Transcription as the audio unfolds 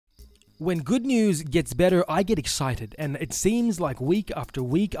When good news gets better, I get excited, and it seems like week after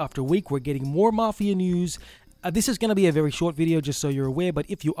week after week, we're getting more Mafia news. This is going to be a very short video, just so you're aware, but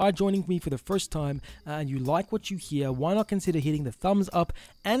if you are joining me for the first time and you like what you hear, why not consider hitting the thumbs up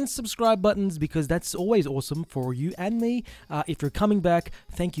and subscribe buttons, because that's always awesome for you and me. If you're coming back,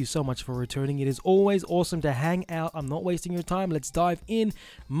 thank you so much for returning. It is always awesome to hang out. I'm not wasting your time. Let's dive in.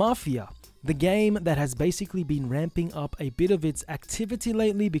 Mafia. The game that has basically been ramping up a bit of its activity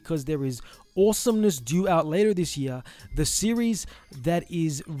lately because there is awesomeness due out later this year. The series that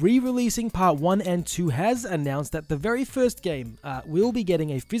is re-releasing part 1 and 2 has announced that the very first game will be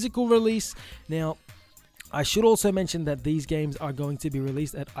getting a physical release. Now, I should also mention that these games are going to be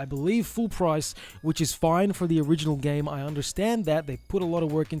released at, I believe, full price, which is fine for the original game. I understand that. They put a lot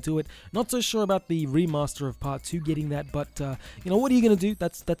of work into it. Not so sure about the remaster of Part 2 getting that, but, you know, what are you going to do?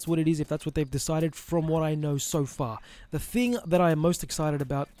 That's what it is, if that's what they've decided from what I know so far. The thing that I am most excited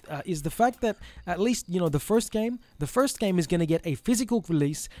about is the fact that, at least, you know, the first game is going to get a physical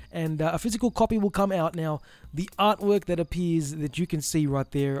release, and a physical copy will come out. Now, the artwork that appears, that you can see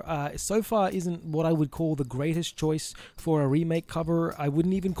right there, so far isn't what I would call the greatest choice for a remake cover. I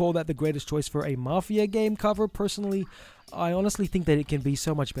wouldn't even call that the greatest choice for a Mafia game cover, personally. I honestly think that it can be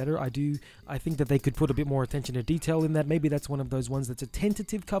so much better. I think that they could put a bit more attention to detail in that. Maybe that's one of those ones that's a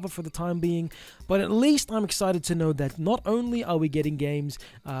tentative cover for the time being. But at least I'm excited to know that not only are we getting games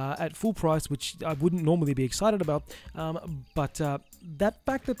at full price, which I wouldn't normally be excited about, but that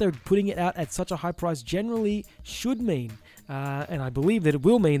fact that they're putting it out at such a high price generally should mean, and I believe that it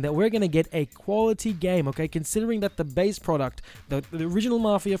will mean, that we're going to get a quality game, okay? Considering that the base product, the original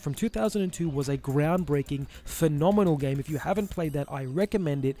Mafia from 2002, was a groundbreaking, phenomenal game. If you haven't played that, I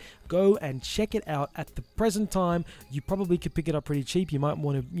recommend it. Go and check it out. At the present time, you probably could pick it up pretty cheap. You might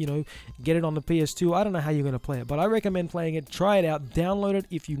want to, you know, get it on the PS2. I don't know how you're going to play it, but I recommend playing it. Try it out. Download it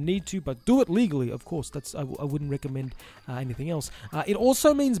if you need to, but do it legally, of course. I wouldn't recommend anything else. It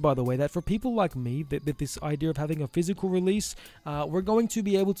also means, by the way, that for people like me, that this idea of having a physical release, we're going to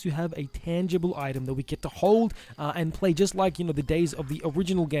be able to have a tangible item that we get to hold and play, just like, you know, the days of the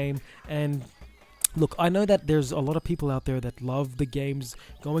original game. And look, I know that there's a lot of people out there that love the games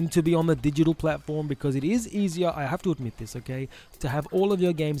going to be on the digital platform because it is easier, I have to admit this, okay, to have all of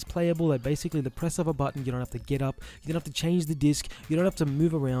your games playable at basically the press of a button. You don't have to get up, you don't have to change the disc, you don't have to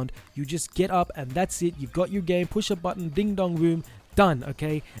move around, you just get up and that's it. You've got your game, push a button, ding dong boom, done,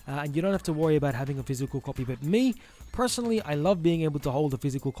 okay? And you don't have to worry about having a physical copy. But me, personally, I love being able to hold a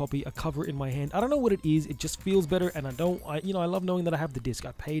physical copy, a cover in my hand. I don't know what it is, it just feels better, and I love knowing that I have the disc.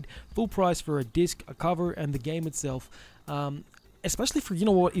 I paid full price for a disc, a cover, and the game itself. Especially for, you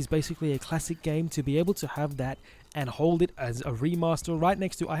know, what is basically a classic game, to be able to have that and hold it as a remaster. Right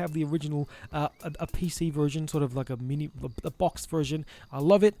next to, I have the original, a PC version, sort of like a box version. I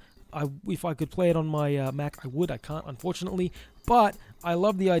love it. If I could play it on my Mac, I would. I can't, unfortunately. But I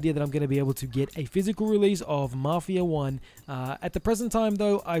love the idea that I'm going to be able to get a physical release of Mafia 1. At the present time,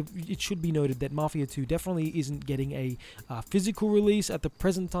 though, it should be noted that Mafia 2 definitely isn't getting a physical release at the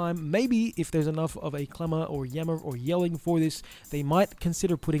present time. Maybe if there's enough of a clamor or yammer or yelling for this, they might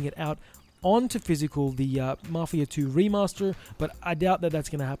consider putting it out onto physical, the Mafia 2 remaster, but I doubt that that's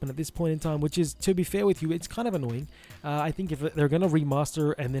going to happen at this point in time, which is, to be fair with you, it's kind of annoying. I think if they're going to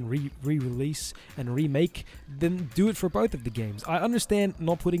remaster and then re-release and remake, then do it for both of the games. I understand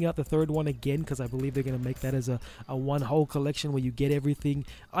not putting out the third one again, because I believe they're going to make that as a one whole collection where you get everything.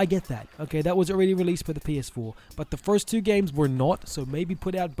 I get that, okay? That was already released for the PS4, but the first two games were not, so maybe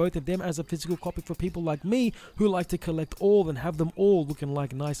put out both of them as a physical copy for people like me who like to collect all and have them all looking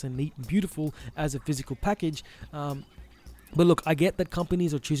like nice and neat and beautiful as a physical package. But look, I get that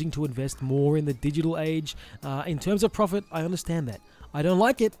companies are choosing to invest more in the digital age. In terms of profit, I understand that. I don't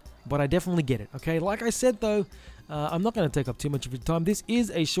like it, but I definitely get it, okay? Like I said, though, I'm not going to take up too much of your time. This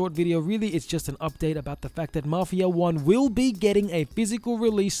is a short video. Really, it's just an update about the fact that Mafia 1 will be getting a physical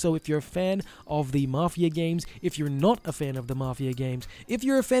release. So if you're a fan of the Mafia games, if you're not a fan of the Mafia games, if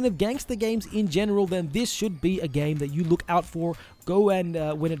you're a fan of gangster games in general, then this should be a game that you look out for. Go and,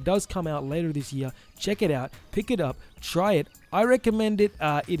 when it does come out later this year, check it out, pick it up, try it. I recommend it.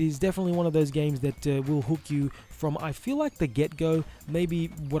 It is definitely one of those games that will hook you from, I feel like, the get-go. Maybe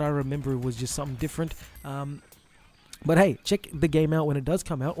what I remember was just something different. But hey, check the game out when it does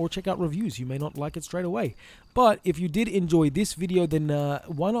come out, or check out reviews. You may not like it straight away. But if you did enjoy this video, then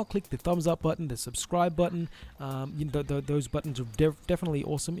why not click the thumbs up button, the subscribe button. Those buttons are definitely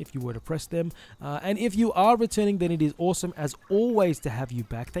awesome if you were to press them. And if you are returning, then it is awesome, as always, to have you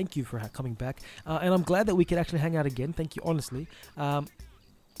back. Thank you for coming back. And I'm glad that we could actually hang out again. Thank you, honestly. And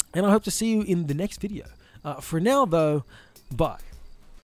I hope to see you in the next video. For now, though, bye.